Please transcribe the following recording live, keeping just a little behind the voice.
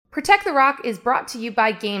Protect the Rock is brought to you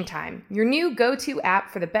by Game Time, your new go-to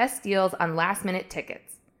app for the best deals on last-minute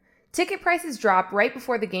tickets. Ticket prices drop right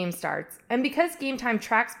before the game starts, and because Game Time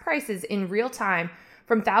tracks prices in real time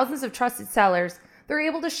from thousands of trusted sellers, they're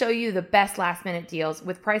able to show you the best last-minute deals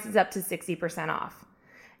with prices up to 60% off.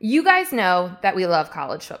 You guys know that we love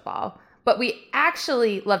college football, but we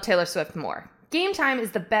actually love Taylor Swift more. Game Time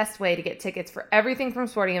is the best way to get tickets for everything from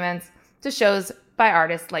sporting events to shows by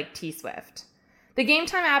artists like T Swift. The Game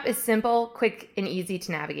Time app is simple, quick, and easy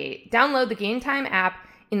to navigate. Download the Game Time app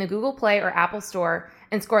in the Google Play or Apple Store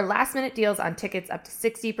and score last-minute deals on tickets up to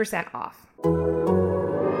 60% off.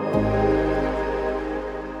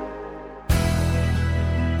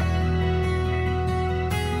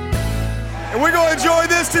 And we're going to enjoy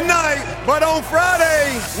this tonight, but on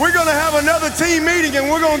Friday, we're going to have another team meeting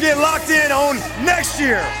and we're going to get locked in on next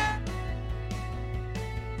year.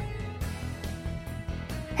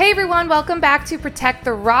 Hey everyone, welcome back to Protect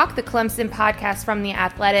the Rock, the Clemson podcast from The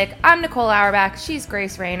Athletic. I'm Nicole Auerbach, she's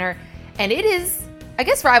Grace Rayner, and it is, I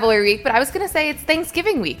guess, rivalry week, but I was going to say it's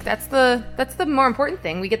Thanksgiving week. That's the more important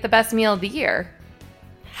thing. We get the best meal of the year.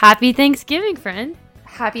 Happy Thanksgiving, friend.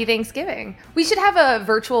 Happy Thanksgiving. We should have a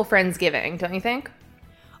virtual Friendsgiving, don't you think?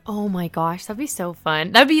 Oh my gosh, that'd be so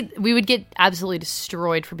fun. We would get absolutely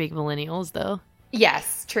destroyed for being millennials, though.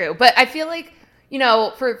 Yes, true. But I feel like, you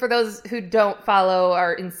know, for those who don't follow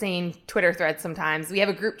our insane Twitter threads sometimes, we have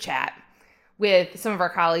a group chat with some of our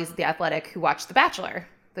colleagues at The Athletic who watch The Bachelor.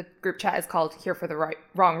 The group chat is called Here for the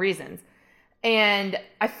Wrong Reasons. And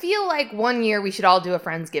I feel like one year we should all do a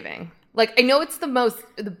Friendsgiving. Like, I know it's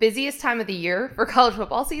the busiest time of the year for college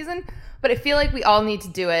football season, but I feel like we all need to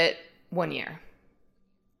do it one year.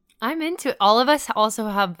 I'm into it. All of us also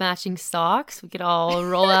have matching socks. We could all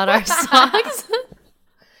roll out our socks.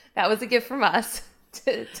 That was a gift from us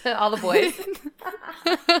to all the boys.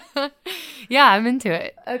 Yeah, I'm into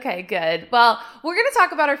it. Okay, good. Well, we're going to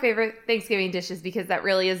talk about our favorite Thanksgiving dishes because that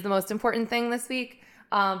really is the most important thing this week.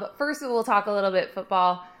 But first, we'll talk a little bit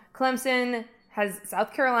football. Clemson has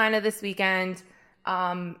South Carolina this weekend.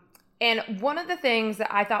 And one of the things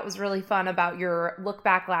that I thought was really fun about your look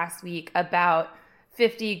back last week about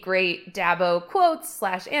 50 great Dabo quotes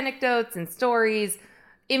 / anecdotes and stories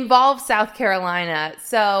involves South Carolina.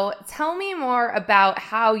 So tell me more about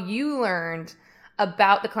how you learned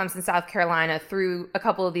about the Clemson, South Carolina through a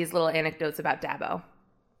couple of these little anecdotes about Dabo.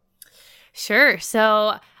 Sure.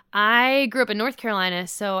 So I grew up in North Carolina,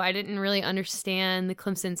 so I didn't really understand the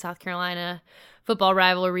Clemson, South Carolina football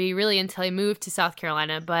rivalry really until I moved to South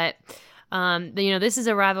Carolina. But, this is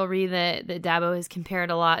a rivalry that Dabo has compared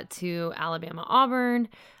a lot to Alabama, Auburn.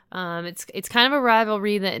 It's kind of a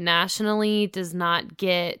rivalry that nationally does not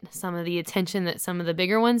get some of the attention that some of the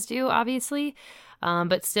bigger ones do, obviously.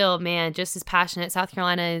 But still, man, just as passionate. South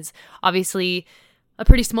Carolina is obviously a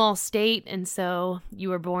pretty small state, and so you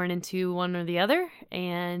were born into one or the other.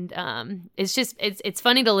 And it's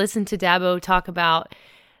funny to listen to Dabo talk about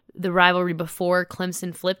the rivalry before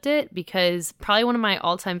Clemson flipped it, because probably one of my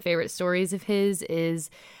all-time favorite stories of his is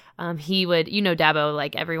he would, Dabo,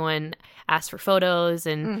 like everyone asks for photos,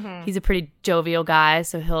 and he's a pretty jovial guy,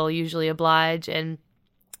 so he'll usually oblige. And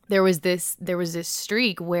there was this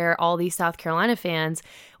streak where all these South Carolina fans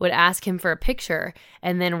would ask him for a picture,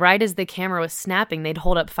 and then right as the camera was snapping, they'd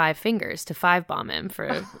hold up 5 fingers to 5-bomb him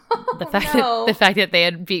for the fact that they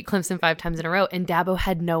had beat Clemson 5 times in a row, and Dabo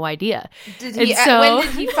had no idea. When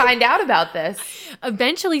did he find out about this?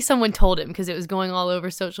 Eventually, someone told him because it was going all over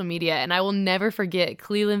social media, and I will never forget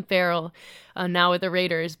Clelin Ferrell, now with the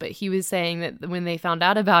Raiders, but he was saying that when they found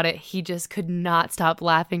out about it, he just could not stop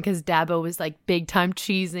laughing because Dabo was like big time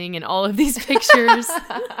cheesing in all of these pictures.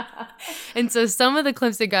 And so some of the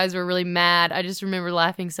Clemson guys were really mad. I just remember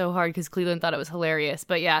laughing so hard because Cleveland thought it was hilarious.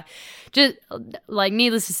 But yeah, just like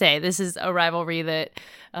needless to say, this is a rivalry that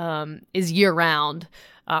is year round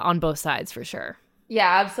on both sides for sure.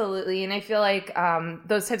 Yeah, absolutely. And I feel like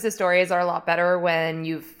those types of stories are a lot better when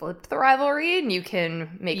you've flipped the rivalry and you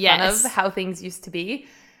can make fun of how things used to be.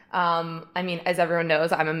 I mean, as everyone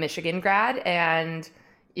knows, I'm a Michigan grad, and,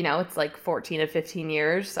 it's like 14 to 15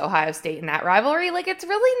 years, Ohio State in that rivalry. Like, it's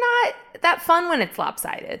really not that fun when it's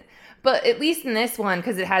lopsided. But at least in this one,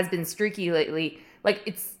 because it has been streaky lately, like,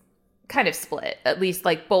 it's kind of split. At least,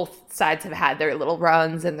 like, both sides have had their little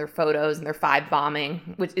runs and their photos and their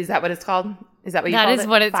 5-bombing, which is that what it's called? Is that what you call it? That is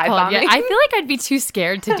what it's called. Yeah, I feel like I'd be too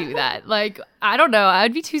scared to do that. Like, I don't know.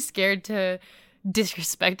 I'd be too scared to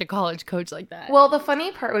disrespect a college coach like that. Well, the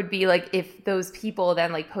funny part would be, like, if those people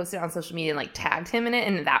then, like, posted on social media and, like, tagged him in it,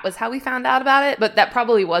 and that was how we found out about it. But that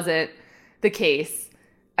probably wasn't the case.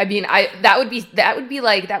 I mean, that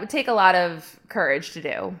would take a lot of courage to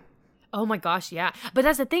do. Oh my gosh, yeah. But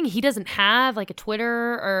that's the thing. He doesn't have like a Twitter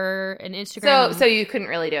or an Instagram. So you couldn't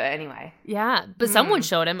really do it anyway. Yeah, but someone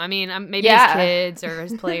showed him. I mean, maybe his kids or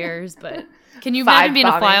his players, but can you imagine being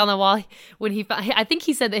a fly on the wall when I think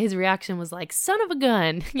he said that his reaction was like, son of a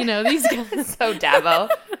gun. You know, these guys. So Dabo.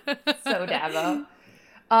 So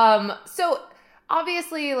Dabo. So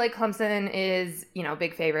obviously, like, Clemson is,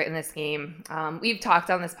 big favorite in this game. We've talked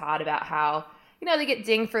on this pod about how, they get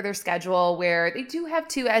dinged for their schedule, where they do have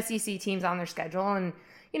 2 SEC teams on their schedule, and,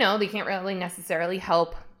 they can't really necessarily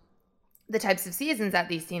help the types of seasons that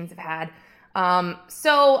these teams have had.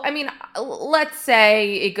 So, I mean, let's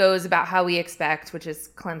say it goes about how we expect, which is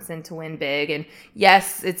Clemson to win big. And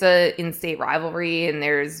yes, it's a in-state rivalry, and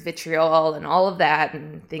there's vitriol and all of that,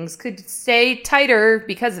 and things could stay tighter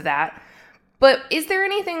because of that. But is there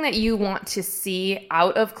anything that you want to see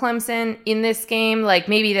out of Clemson in this game? Like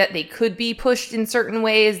maybe that they could be pushed in certain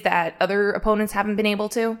ways that other opponents haven't been able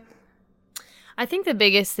to? I think the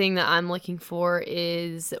biggest thing that I'm looking for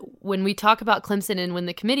is when we talk about Clemson, and when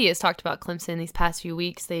the committee has talked about Clemson these past few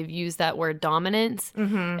weeks, they've used that word dominance.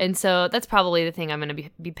 Mm-hmm. And so that's probably the thing I'm going to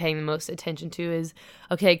be paying the most attention to is,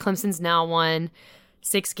 okay, Clemson's now won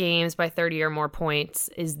 6 games by 30 or more points.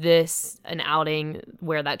 Is this an outing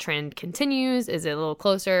where that trend continues? Is it a little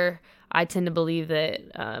closer? I tend to believe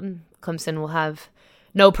that Clemson will have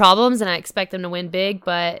no problems, and I expect them to win big,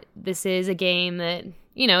 but this is a game that,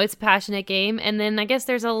 it's a passionate game. And then I guess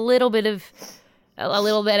there's a little bit of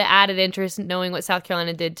added interest in knowing what South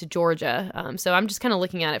Carolina did to Georgia. So I'm just kind of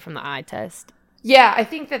looking at it from the eye test. Yeah, I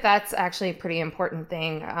think that that's actually a pretty important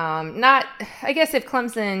thing. I guess if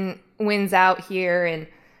Clemson wins out here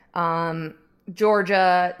and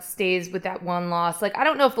Georgia stays with that one loss, like, I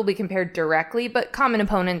don't know if they'll be compared directly, but common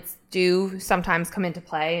opponents do sometimes come into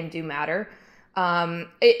play and do matter.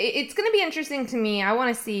 It's going to be interesting to me. I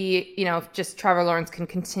want to see, if just Trevor Lawrence can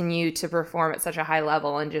continue to perform at such a high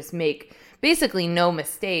level and just make basically no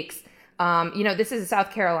mistakes. This is a South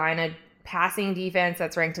Carolina passing defense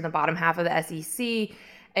that's ranked in the bottom half of the SEC.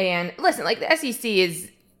 And listen, like, the SEC is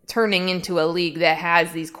turning into a league that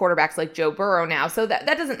has these quarterbacks like Joe Burrow now. So that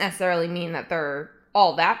doesn't necessarily mean that they're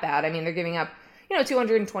all that bad. I mean, they're giving up,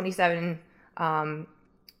 227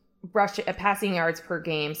 passing yards per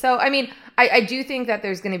game. So, I mean, I do think that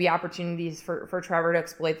there's going to be opportunities for Trevor to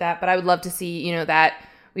exploit that. But I would love to see, that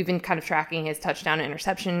we've been kind of tracking his touchdown to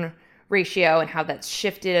interception ratio and how that's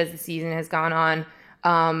shifted as the season has gone on.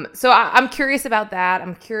 So I'm curious about that.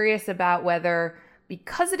 I'm curious about whether,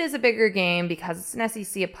 because it is a bigger game, because it's an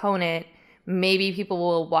SEC opponent, maybe people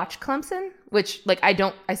will watch Clemson, which, like,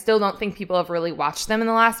 I still don't think people have really watched them in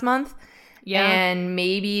the last month. Yeah. And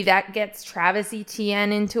maybe that gets Travis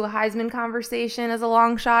Etienne into a Heisman conversation as a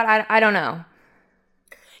long shot. I don't know.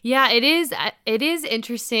 Yeah, it is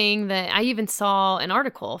interesting that I even saw an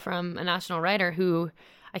article from a national writer who,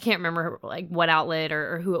 I can't remember like what outlet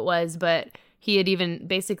or who it was, but he had even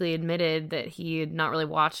basically admitted that he had not really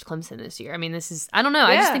watched Clemson this year. I mean, I don't know.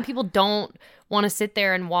 Yeah. I just think people don't want to sit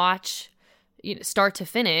there and watch, start to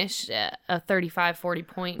finish a 35, 40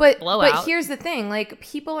 point blowout. But here's the thing, like,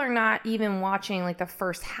 people are not even watching like the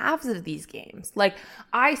first halves of these games. Like,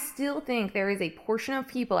 I still think there is a portion of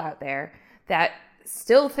people out there that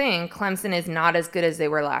still think Clemson is not as good as they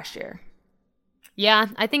were last year. Yeah,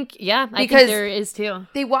 I think there is too.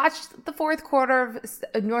 They watched the fourth quarter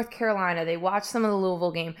of North Carolina. They watched some of the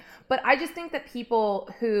Louisville game. But I just think that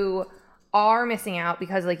people who are missing out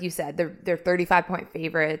because, like you said, they're 35-point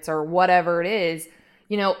favorites or whatever it is,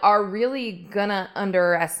 are really gonna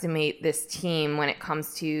underestimate this team when it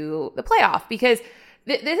comes to the playoff. Because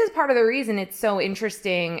this is part of the reason it's so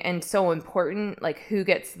interesting and so important, like, who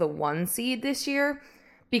gets the 1 seed this year.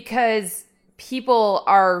 Because people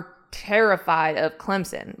are terrified of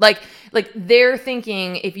Clemson. Like they're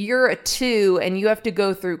thinking, if you're a 2 and you have to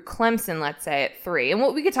go through Clemson, let's say at 3,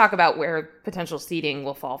 and we could talk about where potential seeding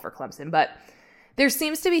will fall for Clemson, but there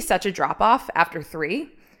seems to be such a drop off after 3.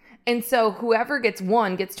 And so whoever gets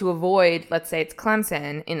 1 gets to avoid, let's say it's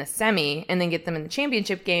Clemson in a semi, and then get them in the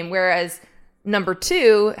championship game. Whereas number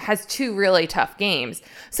 2 has 2 really tough games.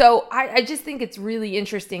 So I just think it's really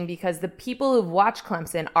interesting because the people who've watched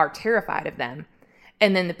Clemson are terrified of them.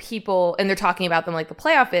 And then the people, and they're talking about them like the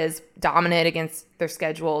playoff is dominant against their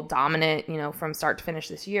schedule, dominant, from start to finish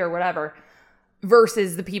this year, whatever,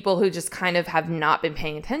 versus the people who just kind of have not been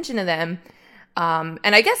paying attention to them. And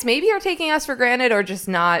I guess maybe are taking us for granted or just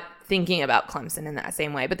not thinking about Clemson in that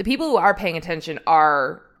same way. But the people who are paying attention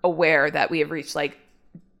are aware that we have reached like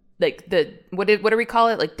the, what do we call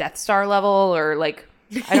it? Like Death Star level, or like,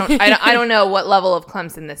 I don't know what level of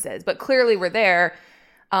Clemson this is, but clearly we're there.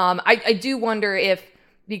 I do wonder if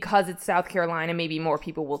because it's South Carolina, maybe more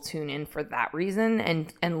people will tune in for that reason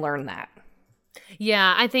and learn that.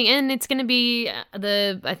 Yeah, I think, and it's going to be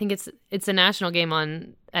I think it's a national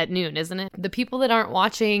game at noon, isn't it? The people that aren't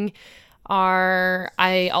watching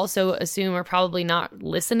I also assume are probably not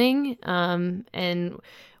listening. And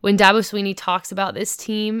when Dabo Swinney talks about this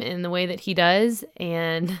team in the way that he does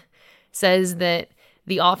and says that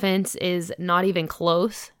the offense is not even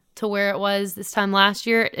close to where it was this time last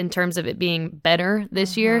year in terms of it being better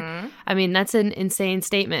this year. I mean, that's an insane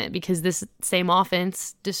statement because this same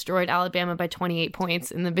offense destroyed Alabama by 28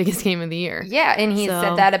 points in the biggest game of the year. Yeah, and he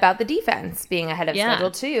said that about the defense being ahead of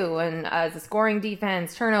schedule too, and the scoring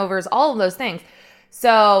defense, turnovers, all of those things.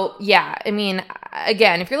 So, yeah, I mean,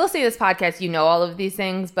 again, if you're listening to this podcast, you know all of these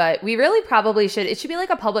things, but we really probably should be like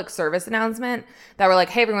a public service announcement that we're like,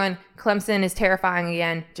 hey, everyone, Clemson is terrifying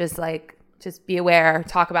again. Just be aware,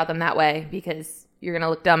 talk about them that way because you're going to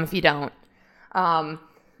look dumb if you don't.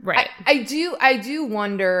 Right. I do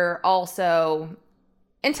wonder also,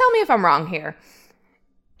 and tell me if I'm wrong here,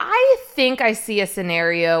 I think I see a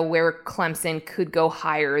scenario where Clemson could go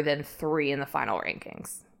higher than 3 in the final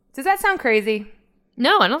rankings. Does that sound crazy?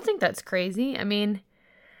 No, I don't think that's crazy. I mean,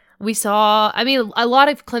 a lot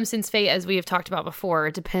of Clemson's fate, as we have talked about before,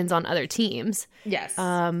 it depends on other teams. Yes.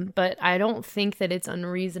 But I don't think that it's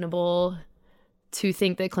unreasonable to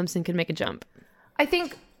think that Clemson could make a jump. I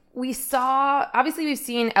think we've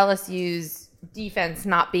seen LSU's defense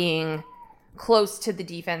not being close to the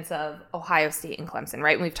defense of Ohio State and Clemson,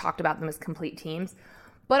 right? And we've talked about them as complete teams.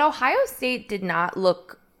 But Ohio State did not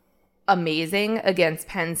look amazing against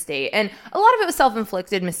Penn State. And a lot of it was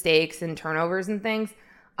self-inflicted mistakes and turnovers and things.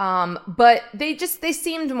 But they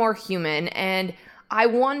seemed more human. And I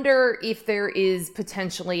wonder if there is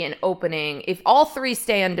potentially an opening. If all 3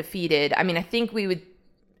 stay undefeated, I mean, I think we would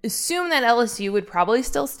assume that LSU would probably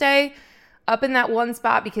still stay up in that 1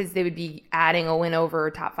 spot because they would be adding a win over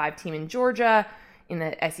a top 5 team in Georgia in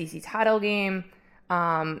the SEC title game.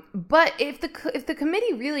 But if the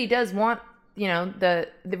committee really does want,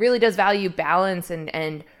 really does value balance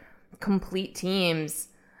and complete teams,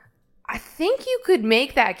 I think you could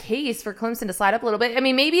make that case for Clemson to slide up a little bit. I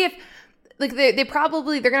mean, maybe if they're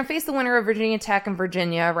going to face the winner of Virginia Tech and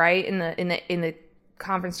Virginia, right, in the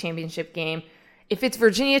conference championship game. If it's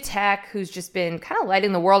Virginia Tech, who's just been kind of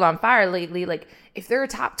lighting the world on fire lately, like if they're a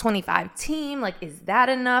top 25 team, like is that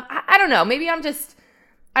enough? I don't know. Maybe I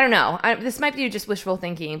don't know. This might be just wishful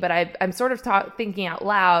thinking, but I'm sort of thinking out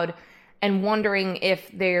loud and wondering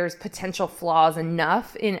if there's potential flaws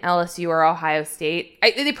enough in LSU or Ohio State.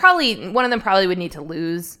 One of them probably would need to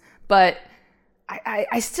lose, but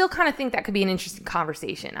I still kind of think that could be an interesting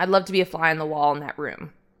conversation. I'd love to be a fly on the wall in that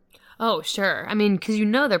room. Oh, sure. I mean, because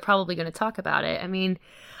they're probably going to talk about it. I mean,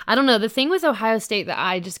 I don't know. The thing with Ohio State that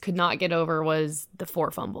I just could not get over was the 4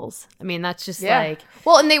 fumbles. I mean, that's just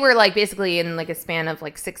Well, and they were like basically in like a span of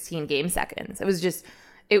like 16 game seconds. It was just,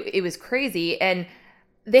 it was crazy. And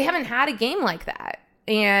they haven't had a game like that.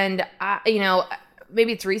 And,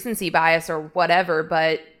 maybe it's recency bias or whatever,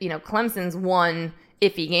 but, Clemson's one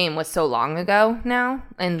iffy game was so long ago now.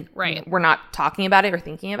 And we're not talking about it or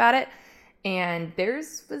thinking about it. And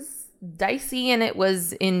theirs was dicey, and it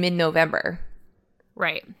was in mid-November.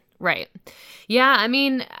 Right. Yeah, I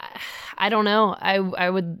mean, I don't know.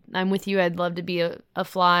 I'm with you. I'd love to be a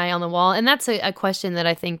fly on the wall. And that's a question that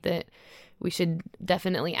I think that we should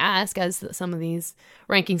definitely ask as some of these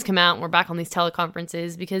rankings come out and we're back on these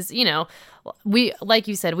teleconferences because, we, like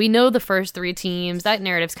you said, we know the first 3 teams. That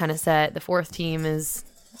narrative's kind of set. The 4th team is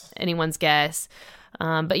anyone's guess.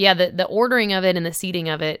 But yeah, the ordering of it and the seeding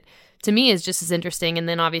of it, to me, is just as interesting. And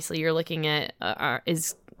then obviously you're looking at,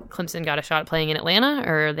 is Clemson got a shot at playing in Atlanta,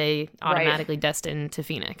 or are they automatically destined to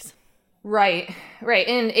Phoenix? Right.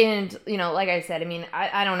 And like I said, I mean,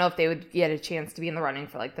 I don't know if they would get a chance to be in the running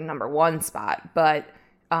for like the number 1 spot, but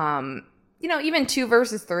even 2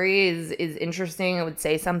 versus 3 is interesting. It would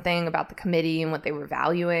say something about the committee and what they were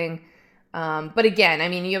valuing. But again, I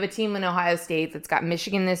mean, you have a team in Ohio State that's got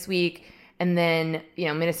Michigan this week, and then,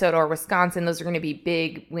 Minnesota or Wisconsin. Those are going to be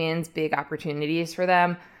big wins, big opportunities for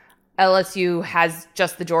them. LSU has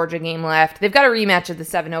just the Georgia game left. They've got a rematch of the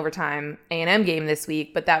 7 overtime A&M game this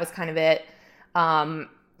week, but that was kind of it.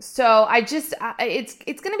 So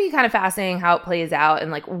it's going to be kind of fascinating how it plays out and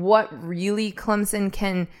like what really Clemson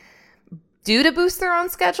can do to boost their own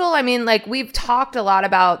schedule. I mean, like we've talked a lot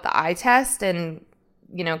about the eye test and,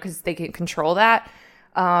 because they can control that.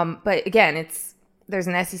 But again, there's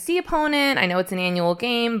an SEC opponent. I know it's an annual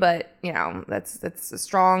game, but that's a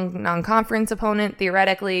strong non-conference opponent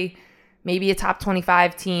theoretically. Maybe a top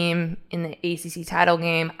 25 team in the ACC title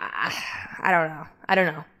game. I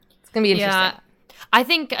don't know. It's gonna be interesting. Yeah, I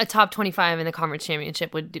think a top 25 in the conference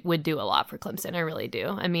championship would do a lot for Clemson. I really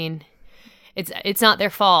do. I mean, it's not their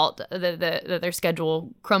fault that their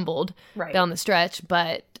schedule crumbled down the stretch,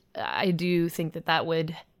 but I do think that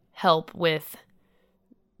would help with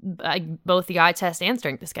both the eye test and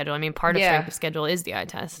strength of schedule. I mean, part of strength of schedule is the eye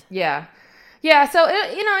test. Yeah. Yeah, so,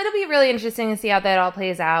 it'll be really interesting to see how that all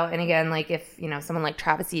plays out. And again, like if, someone like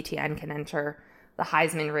Travis Etienne can enter the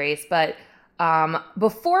Heisman race. But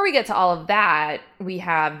before we get to all of that, we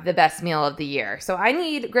have the best meal of the year. So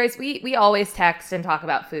Grace, we always text and talk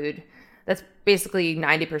about food. That's basically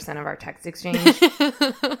 90% of our text exchange.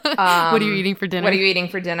 What are you eating for dinner? What are you eating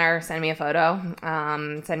for dinner? Send me a photo.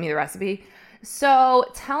 Send me the recipe. So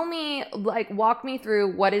tell me, walk me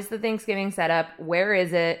through, what is the Thanksgiving setup? Where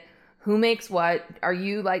is it? Who makes what? Are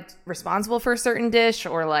you responsible for a certain dish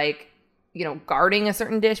or guarding a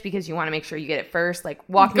certain dish because you want to make sure you get it first?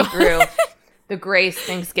 Walk me through the Grace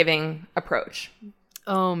Thanksgiving approach.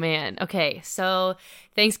 Oh, man. Okay. So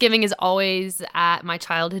Thanksgiving is always at my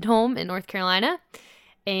childhood home in North Carolina.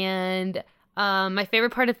 And my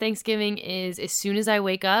favorite part of Thanksgiving is as soon as I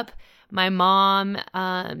wake up, my mom,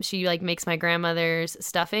 she makes my grandmother's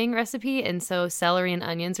stuffing recipe. And so celery and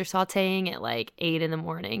onions are sauteing at 8 in the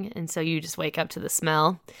morning. And so you just wake up to the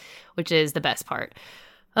smell, which is the best part.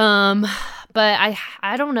 But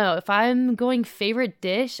I don't know if I'm going favorite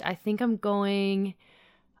dish. I think I'm going,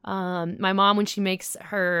 my mom, when she makes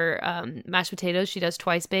her, mashed potatoes, she does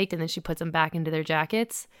twice baked and then she puts them back into their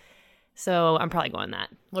jackets. So I'm probably going that.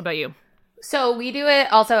 What about you? So we do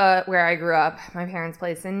it also where I grew up, my parents'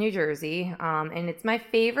 place in New Jersey, and it's my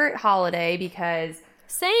favorite holiday because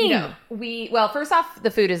same. First off, the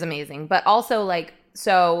food is amazing, but also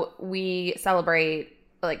so we celebrate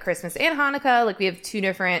Christmas and Hanukkah. We have two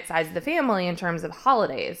different sides of the family in terms of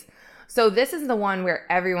holidays. So this is the one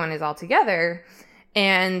where everyone is all together,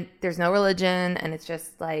 and there's no religion, and it's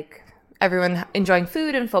just everyone enjoying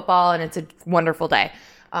food and football, and it's a wonderful day.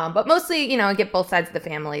 But mostly, I get both sides of the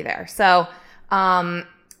family there. So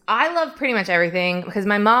I love pretty much everything because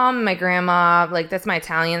my mom and my grandma, that's my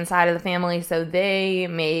Italian side of the family. So they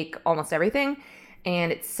make almost everything.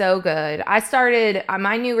 And it's so good. I started,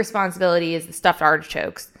 my new responsibility is the stuffed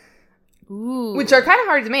artichokes. Ooh. Which are kind of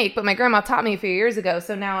hard to make, but my grandma taught me a few years ago.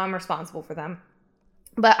 So now I'm responsible for them.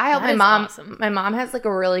 But I help my mom. Awesome. My mom has a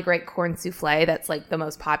really great corn souffle. That's the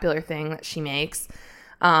most popular thing that she makes.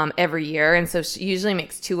 Every year. And so she usually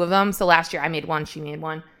makes two of them. So last year I made one, she made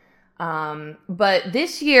one. But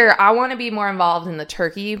this year I want to be more involved in the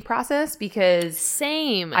turkey process because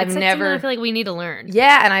same. I've never, I feel we need to learn.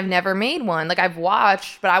 Yeah. And I've never made one. I've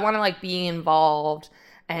watched, but I want to be involved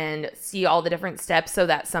and see all the different steps so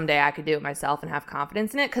that someday I could do it myself and have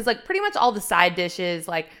confidence in it. Cause pretty much all the side dishes,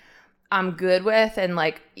 I'm good with and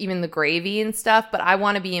even the gravy and stuff, but I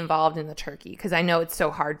want to be involved in the turkey because I know it's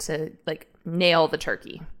so hard to nail the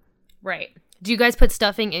turkey. Right. Do you guys put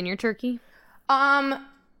stuffing in your turkey?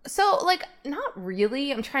 So not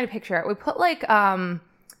really. I'm trying to picture it. We put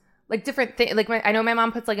different things. I know my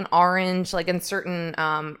mom puts an orange, and certain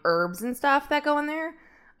herbs and stuff that go in there.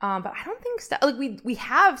 But I don't think we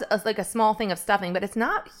have a small thing of stuffing, but it's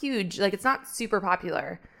not huge. It's not super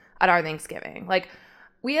popular at our Thanksgiving.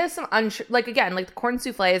 We have some again, the corn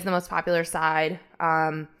souffle is the most popular side.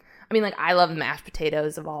 I love mashed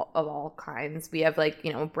potatoes of all kinds. We have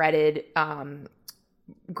breaded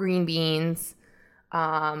green beans.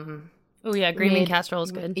 Oh yeah, green bean casserole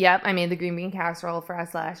is good. Yep, I made the green bean casserole for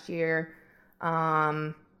us last year.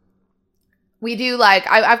 We do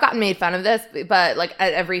I've gotten made fun of this, but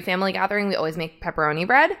at every family gathering, we always make pepperoni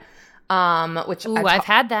bread. Which I've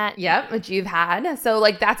had that. Yep, which you've had. So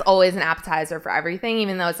that's always an appetizer for everything,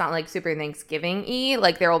 even though it's not super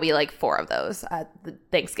Thanksgiving-y. There will be 4 of those at the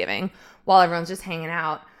Thanksgiving while everyone's just hanging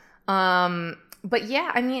out. But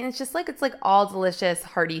yeah, it's just it's all delicious,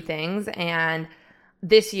 hearty things. And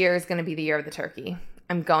this year is going to be the year of the turkey.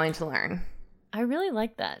 I'm going to learn. I really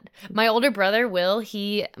like that. My older brother, Will,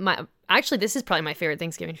 actually, this is probably my favorite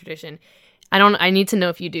Thanksgiving tradition. I need to know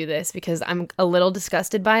if you do this because I'm a little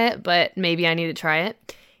disgusted by it, but maybe I need to try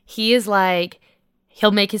it. He is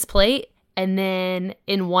he'll make his plate and then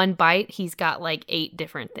in one bite, he's got 8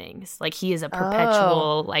 different things. He is a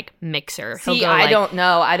perpetual mixer. See, I don't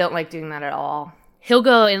know. I don't like doing that at all. He'll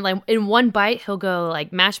go in one bite, he'll go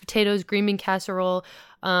mashed potatoes, green bean casserole,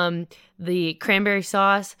 the cranberry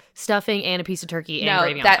sauce, stuffing, and a piece of turkey and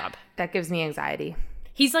gravy on top. That gives me anxiety.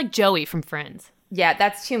 He's like Joey from Friends. Yeah,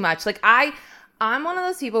 that's too much. I'm one of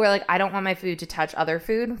those people where I don't want my food to touch other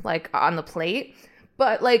food on the plate.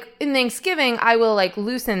 But in Thanksgiving, I will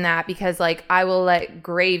loosen that because I will let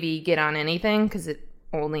gravy get on anything because it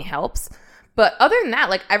only helps. But other than that,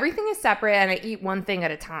 like everything is separate and I eat one thing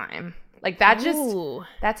at a time. Like that's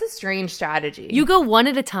a strange strategy. You go one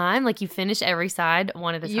at a time? Like you finish every side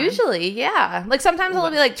one at a time? Usually, yeah. Like sometimes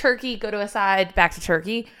I'll be like turkey, go to a side, back to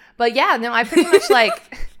turkey. But yeah, no, I pretty much like,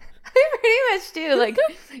 I pretty much do like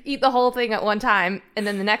eat the whole thing at one time and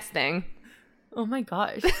then the next thing. Oh my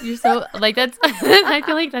gosh. You're so, like that's, I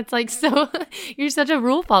feel like that's like so, you're such a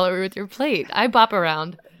rule follower with your plate. I bop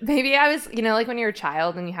around. Maybe I was, like when you're a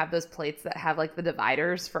child and you have those plates that have like the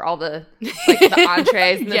dividers for all the like the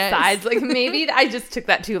entrees and the sides. Like maybe I just took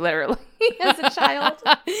that too literally as a child.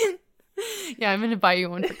 Yeah, I'm going to buy you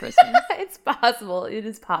one for Christmas. It's possible. It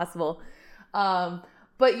is possible.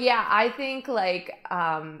 But yeah, I think like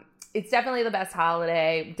it's definitely the best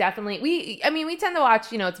holiday. Definitely. We tend to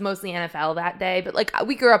watch, it's mostly NFL that day. But like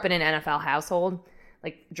we grew up in an NFL household.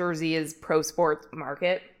 Like Jersey is pro sports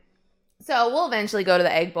market. So we'll eventually go to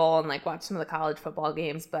the Egg Bowl and like watch some of the college football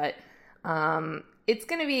games, but it's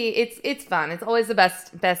gonna be it's fun. It's always the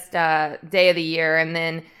best day of the year, and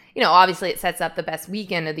then obviously it sets up the best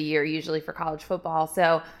weekend of the year usually for college football.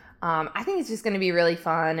 So I think it's just gonna be really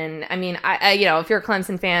fun. And I mean, I if you're a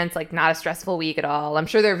Clemson fan, it's like not a stressful week at all. I'm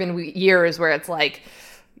sure there have been years where it's like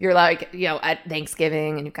you're like at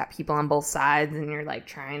Thanksgiving and you've got people on both sides and you're like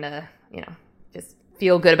trying to just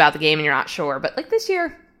feel good about the game and you're not sure. But like this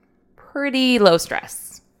year, pretty low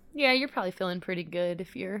stress. Yeah, you're probably feeling pretty good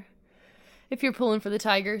if you're pulling for the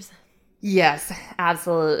Tigers. Yes,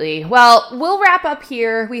 absolutely. Well, we'll wrap up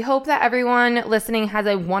here. We hope that everyone listening has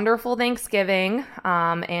a wonderful Thanksgiving,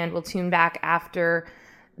 and we'll tune back after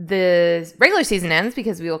the regular season ends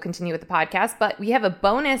because we will continue with the podcast. But we have a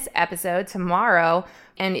bonus episode tomorrow,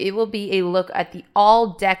 and it will be a look at the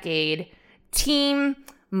all-decade team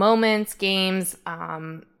moments, games,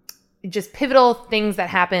 just pivotal things that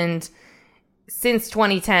happened since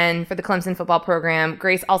 2010 for the Clemson football program.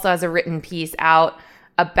 Grace also has a written piece out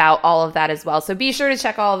about all of that as well. So be sure to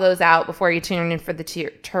check all of those out before you tune in for the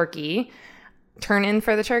turkey. Turn in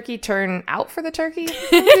for the turkey? Turn out for the turkey?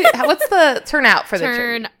 What's the turn out for the turkey?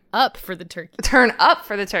 Turn up for the turkey. Turn up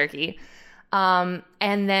for the turkey. And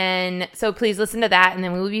then, so please listen to that. And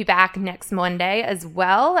then we will be back next Monday as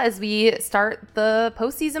well as we start the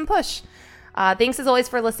postseason push. Thanks as always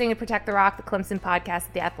for listening to Protect the Rock, the Clemson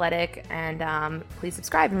podcast, The Athletic, and please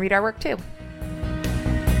subscribe and read our work too.